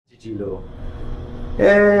Gilo.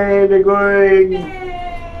 Hey, we're going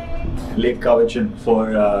Lake Cowichan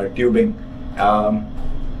for tubing.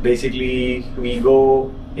 Basically, we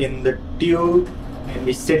go in the tube and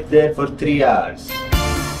we sit there for 3 hours.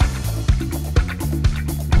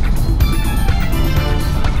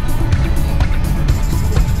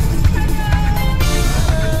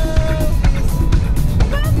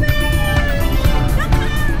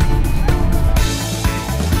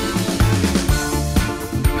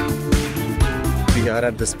 We are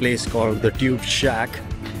at this place called the Tube Shack.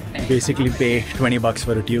 Basically pay 20 bucks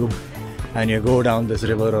for a tube and you go down this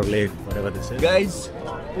river or lake, whatever this is. Guys,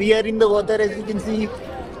 we are in the water as you can see.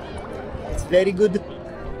 It's very good.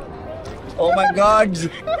 Oh my god!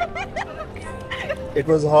 It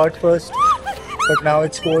was hot first, but now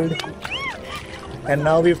it's cold. And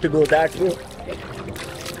now we have to go that way.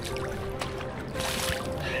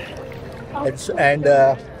 It's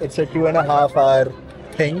a 2.5 hour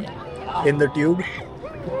thing in the tube,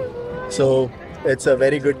 so it's a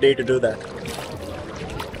very good day to do that.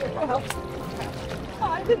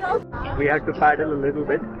 We had to paddle a little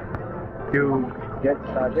bit to get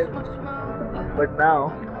started, but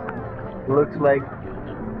now looks like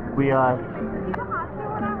we are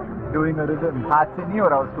doing a rhythm. हाथ से नहीं हो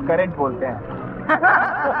रहा, उसको current बोलते हैं.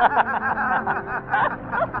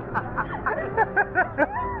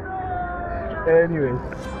 Anyways,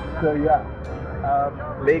 so yeah.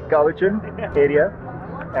 Lake Cowichan area,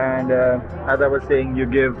 and as I was saying, you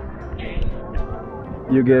give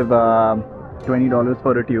 $20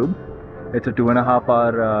 for a tube. It's a 2.5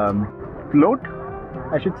 hour float,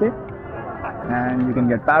 I should say, and you can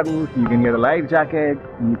get paddles, you can get a life jacket,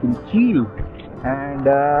 you can chill, and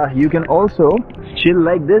you can also chill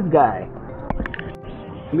like this guy.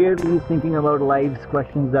 Clearly he's thinking about life's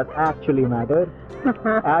questions that actually matter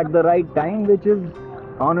at the right time, which is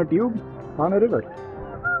on a tube on a river.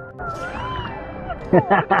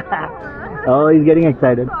 Oh, he's getting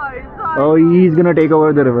excited. Sorry. Oh, he's gonna take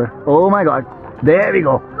over the river. Oh my god. There we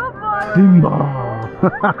go. Simba.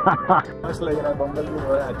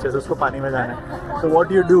 So what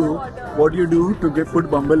you do to put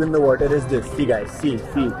Bumble in the water is this. See guys, see.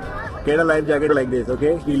 Get a life jacket like this,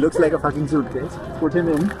 okay? He looks like a fucking suitcase. Put him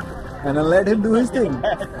in and then let him do his thing.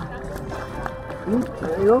 There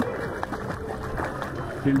you go.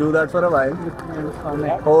 He'll do that for a while.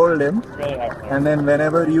 Hold him, and then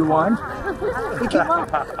whenever you want, pick him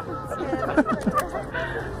up.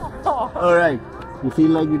 Alright, you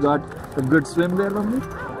feel like you got a good swim there, Lumbi?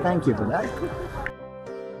 Thank you for that.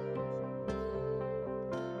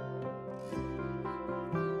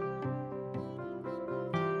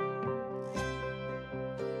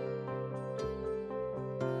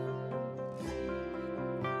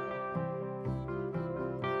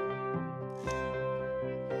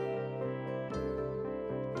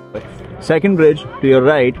 Second bridge to your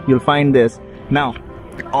right, you'll find this. Now,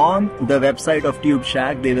 on the website of Tube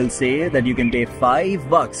Shack, they will say that you can pay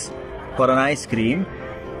 $5 for an ice cream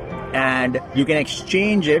and you can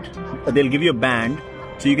exchange it. They'll give you a band,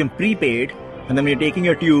 so you can prepay it, and then when you're taking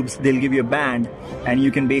your tubes, they'll give you a band and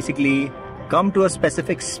you can basically come to a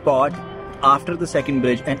specific spot after the second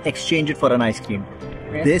bridge and exchange it for an ice cream.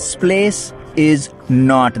 This place is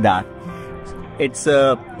not that. It's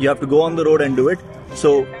you have to go on the road and do it.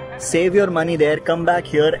 So save your money there, come back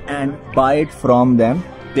here and buy it from them.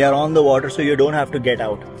 They are on the water, so you don't have to get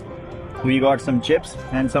out. We got some chips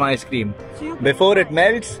and some ice cream. Before it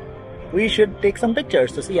melts, we should take some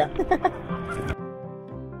pictures, so see ya.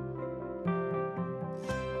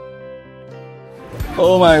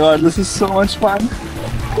 Oh my god, this is so much fun.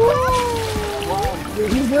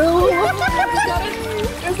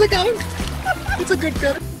 It's a current. It's a good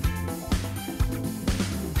current.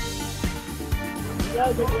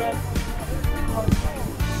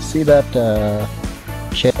 See that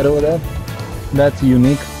chair over there? That's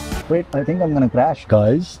unique. Wait, I think I'm gonna crash,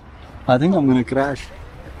 guys. I think I'm gonna crash.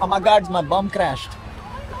 Oh my god, my bum crashed.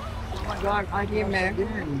 Oh my god, are you married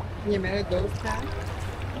those guys?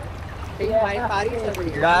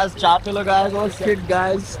 Guys, chapelo guys, oh shit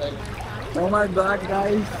guys. Oh my god,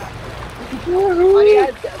 guys. There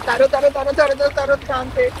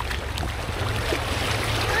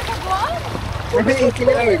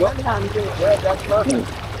we go. Yeah, that's perfect.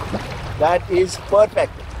 That is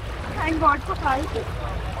perfect. Thank God for Parth.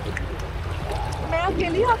 मैं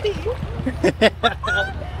अकेली आती हूँ.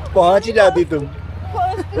 पहुँच ही जाती तुम.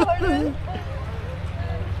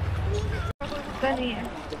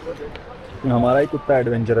 हमारा ही कुत्ता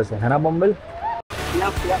adventurous है ना बम्बल?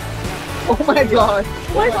 Oh my god!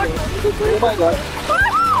 Oh my god!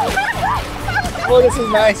 Oh, this is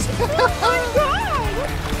nice.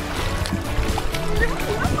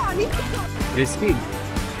 Risky.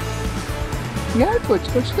 यार कुछ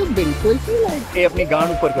तो बिल्कुल ही like. ये अपनी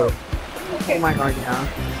गांड ऊपर करो. Oh my god, yeah.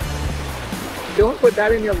 Don't put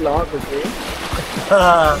that in your vlog, okay?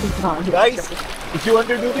 Guys, if you want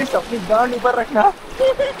to do this, अपनी गांड ऊपर रखना.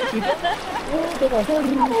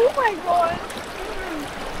 Oh my god.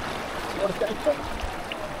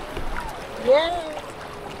 Yeah.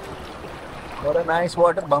 What a nice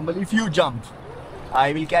water bumble. If you jump,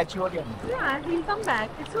 I will catch you again. Yeah, he'll come back.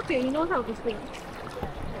 It's okay. He knows how to swim.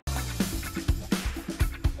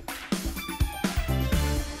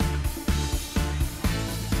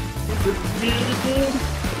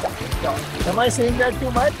 Am I saying that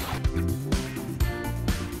too much?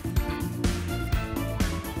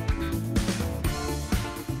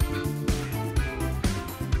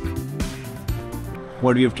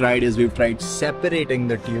 What we've tried is we've tried separating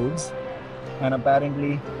the tubes, and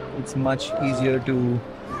apparently it's much easier to,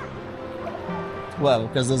 well,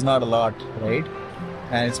 because there's not a lot, right?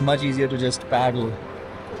 And it's much easier to just paddle.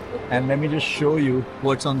 And let me just show you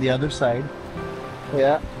what's on the other side.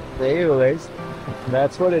 Yeah, there you go, guys.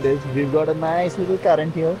 That's what it is. We've got a nice little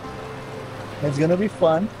current here. It's gonna be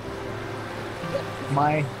fun.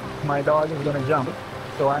 My dog is gonna jump,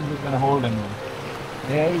 so I'm just gonna hold him.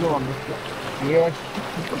 There you go. Yes.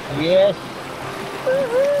 Yes.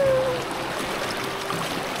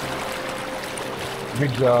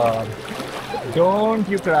 Good job. Don't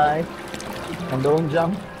you cry and don't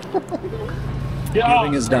jump.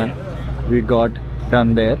 Tubing is done. We got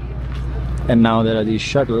done there, and now there are these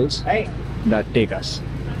shuttles that take us.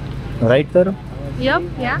 Right, Taru? Yep,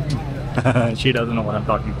 yeah. She doesn't know what I'm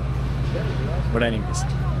talking about. But anyways,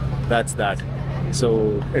 that's that.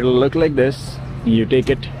 So it'll look like this. You take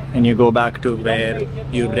it and you go back to where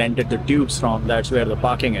you rented the tubes from. That's where the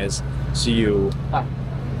parking is. So you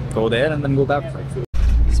go there and then go back.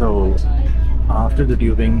 So after the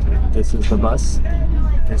tubing, this is the bus.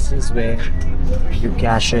 This is where you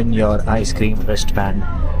cash in your ice cream wristband.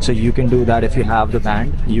 So you can do that if you have the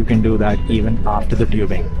band. You can do that even after the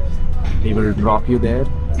tubing. They will drop you there,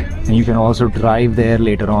 and you can also drive there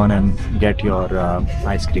later on and get your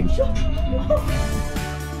ice cream.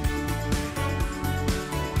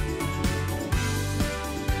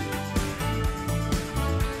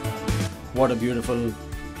 What a beautiful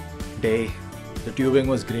day. The tubing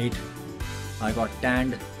was great. I got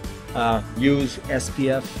tanned. Use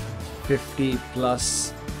SPF 50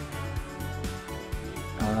 plus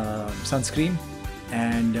sunscreen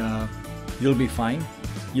and you'll be fine.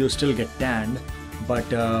 You'll still get tanned, but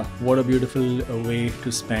what a beautiful way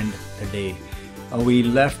to spend the day. We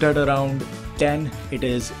left at around 10. It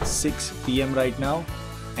is 6 p.m. right now,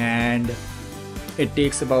 and it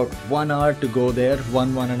takes about 1 hour to go there,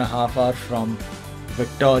 1.5 hours from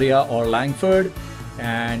Victoria or Langford,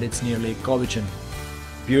 and it's near Lake Cowichan.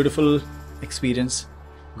 Beautiful experience.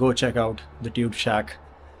 Go check out the Tube Shack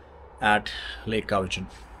at Lake Cowichan.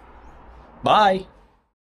 Bye!